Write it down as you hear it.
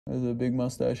There's a big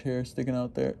mustache hair sticking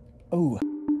out there. Oh.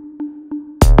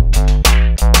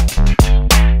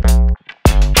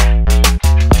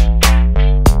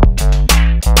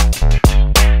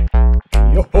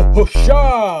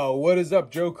 Yo-ho-ho-sha! What is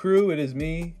up, Johku KRU? It is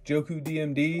me, Johku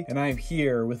DMD, and I am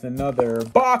here with another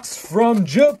box from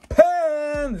Japan!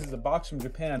 This is a box from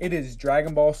Japan. It is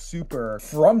Dragon Ball Super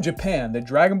from Japan, the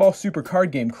Dragon Ball Super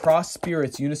card game, Cross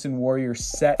Spirits Unison Warrior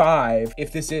Set 5.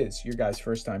 If this is your guys'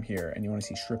 first time here and you want to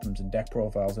see Shrip'ms and deck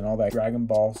profiles and all that Dragon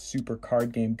Ball Super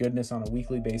card game goodness on a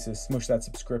weekly basis, smush that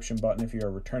subscription button if you're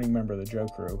a returning member of the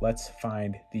Johku KRU. Let's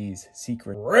find these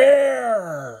secret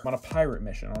rare. I'm on a pirate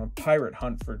mission, on a pirate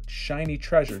hunt for shiny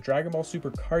treasure. Dragon Ball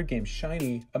Super card game,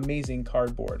 shiny, amazing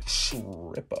cardboard.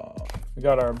 Shrip'm. We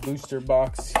got our booster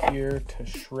box here to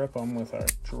Shrip'm with our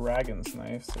dragon's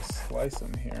knives to slice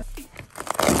them here.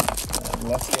 And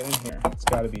let's get in here. It's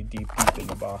got to be deep in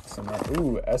the box somewhere.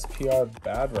 Ooh, SPR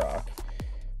Badrock.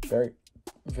 Very,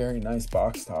 very nice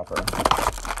box topper.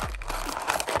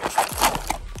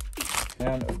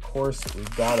 And of course, we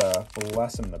gotta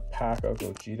bless him. The pack of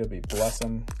Gogeta be bless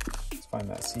him. Let's find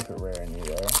that secret rare in you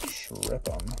there.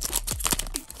 Shrip'm.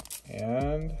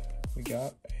 And we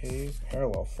got a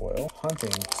parallel foil.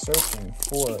 Hunting, searching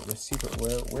for the secret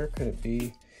rare. Where could it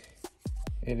be?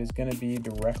 It is going to be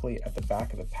directly at the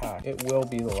back of the pack. It will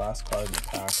be the last card in the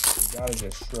pack. So you got to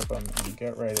just Shrip'm and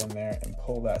get right in there and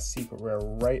pull that secret rare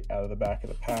right out of the back of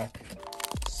the pack.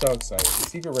 So excited. The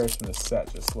secret rares from this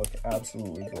set just look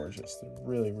absolutely gorgeous. They're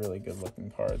really, really good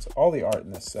looking cards. All the art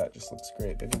in this set just looks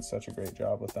great. They did such a great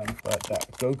job with them. But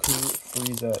that Goku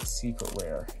Frieza secret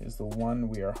rare is the one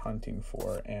we are hunting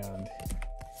for, and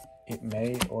it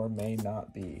may or may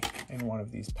not be in one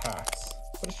of these packs.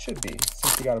 But it should be,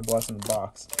 since we got a bless in the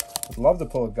box. I'd love to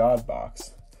pull a God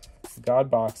box. The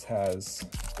God box has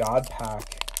God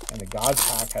pack, and the God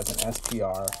pack has an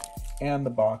SPR. And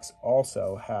the box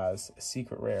also has a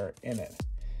secret rare in it.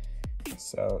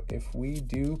 So if we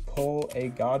do pull a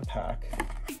God pack,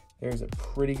 there's a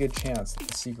pretty good chance that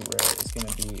the secret rare is going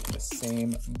to be in the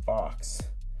same box.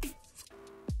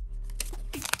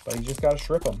 But you just got to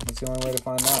Shrip'm. That's the only way to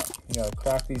find out. You got to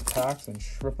crack these packs and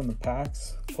Shrip'm the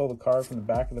packs. Pull the card from the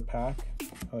back of the pack.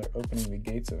 Oh, they're opening the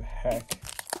gates of heck.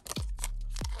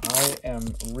 I am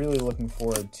really looking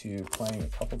forward to playing a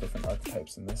couple different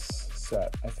archetypes in this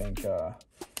set. I think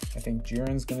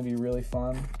Jiren's going to be really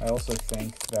fun. I also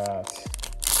think that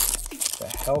the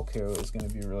Helku is going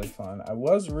to be really fun. I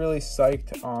was really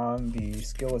psyched on the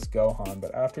Skillless Gohan,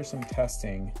 but after some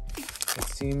testing, it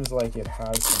seems like it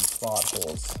has some plot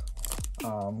holes.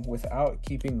 Without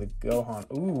keeping the Gohan...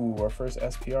 Ooh, our first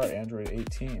SPR, Android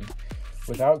 18.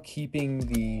 Without keeping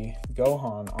the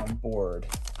Gohan on board,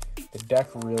 the deck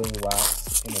really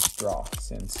lacks in its draw,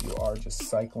 since you are just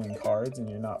cycling cards and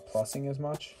you're not plussing as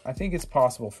much. I think it's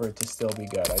possible for it to still be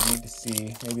good. I need to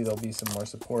see, maybe there'll be some more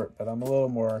support, but I'm a little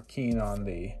more keen on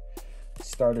the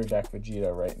starter deck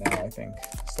Vegeta right now. I think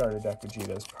starter deck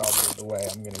Vegeta is probably the way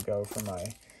I'm going to go for my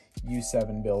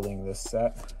U7 building this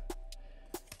set.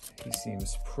 He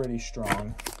seems pretty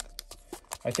strong.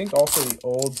 I think also the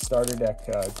old starter deck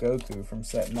Goku from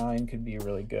set 9 could be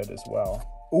really good as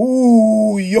well.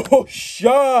 Ooh, yo.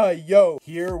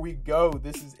 Here we go.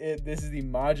 This is it. This is the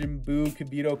Majin Buu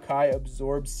Kibito Kai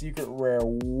Absorb secret rare.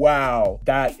 Wow,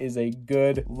 that is a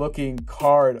good looking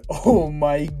card. Oh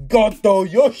my god,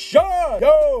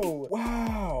 yo.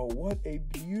 Wow, what a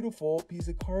beautiful piece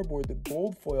of cardboard. The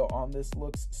gold foil on this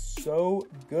looks so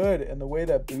good, and the way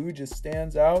that Buu just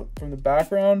stands out from the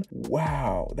background.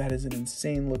 Wow, that is an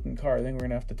insane looking card. I think we're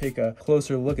gonna have to take a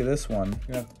closer look at this one.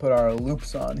 We're gonna have to put our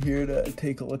loops on here to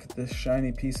take a look at this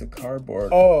shiny piece of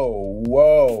cardboard. Oh,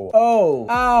 whoa. Oh,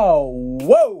 ow,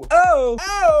 whoa, oh,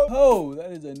 ow. Oh,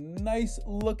 that is a nice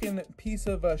looking piece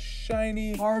of a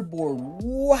shiny cardboard.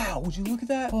 Wow, would you look at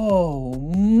that? Oh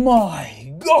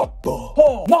my god.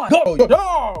 Oh my god.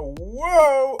 Oh,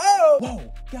 whoa, oh.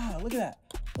 Whoa, god, look at that.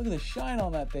 Look at the shine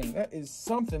on that thing. That is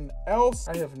something else.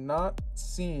 I have not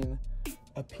seen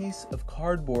a piece of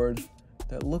cardboard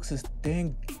that looks this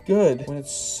dang good when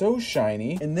it's so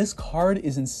shiny. And this card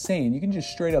is insane. You can just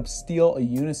straight up steal a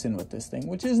Unison with this thing,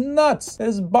 which is nuts. That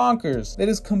is bonkers. That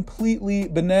is completely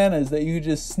bananas that you could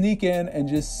just sneak in and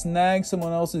just snag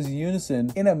someone else's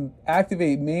Unison in a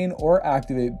activate main or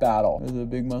activate battle. There's a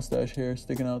big mustache hair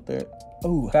sticking out there.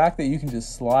 Oh, the fact that you can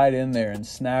just slide in there and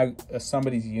snag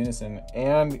somebody's Unison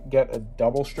and get a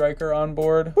double striker on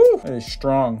board, whew, that is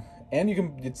strong. And you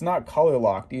can, it's not color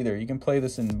locked either. You can play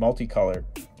this in multicolor.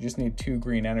 You just need 2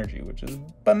 green energy, which is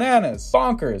bananas.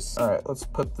 Bonkers. All right, let's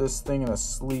put this thing in a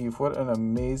sleeve. What an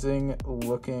amazing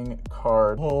looking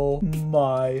card. Oh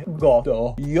my god.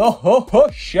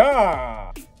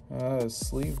 Yo-ho-ho-sha!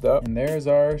 Sleeved up. And there's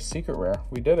our secret rare.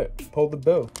 We did it. Pulled the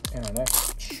boo. And our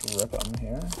next Shrip'm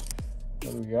here.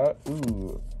 What do we got?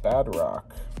 Ooh, Badrock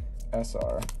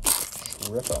SR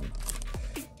Shrip'm.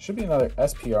 Should be another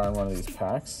SPR in one of these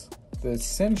packs. The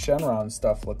Sin Shenron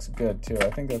stuff looks good too.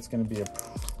 I think that's going to be a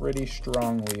pretty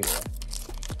strong leader.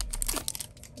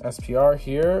 SPR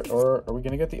here, or are we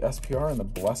going to get the SPR in the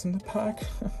Blessed pack?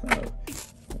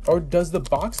 Or does the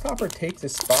box topper take the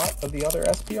spot of the other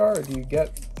SPR, or do you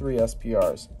get 3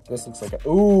 SPRs? This looks like a,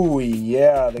 ooh,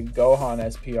 yeah, the Gohan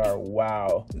SPR.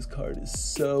 Wow, this card is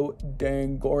so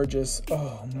dang gorgeous.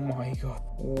 Oh my god.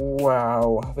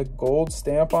 Wow, the gold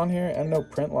stamp on here and no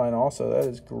print line also. That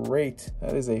is great.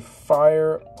 That is a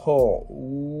fire pull.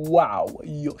 Wow,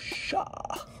 yosha.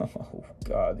 Oh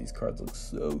god, these cards look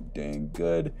so dang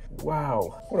good.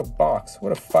 Wow, what a box.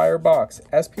 What a fire box.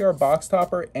 SPR box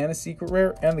topper and a secret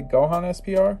rare and the Gohan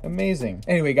SPR. Amazing.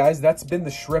 Anyway, guys, that's been the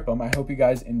Shrip'm. I hope you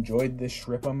guys enjoyed this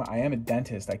Shrip'm. I am a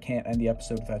dentist. I can't end the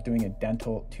episode without doing a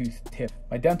dental tooth tip.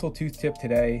 My dental tooth tip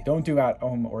today, don't do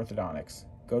at-home orthodontics.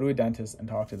 Go to a dentist and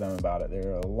talk to them about it.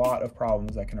 There are a lot of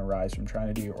problems that can arise from trying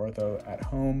to do your ortho at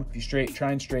home. If you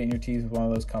try and straighten your teeth with one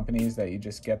of those companies that you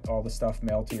just get all the stuff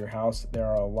mailed to your house, there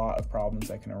are a lot of problems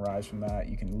that can arise from that.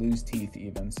 You can lose teeth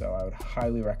even, so I would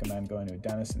highly recommend going to a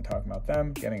dentist and talking about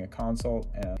them, getting a consult,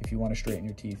 and if you want to straighten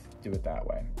your teeth, do it that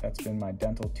way. That's been my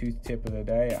dental tooth tip of the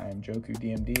day. I am Johku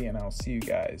DMD, and I'll see you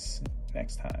guys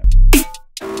next time.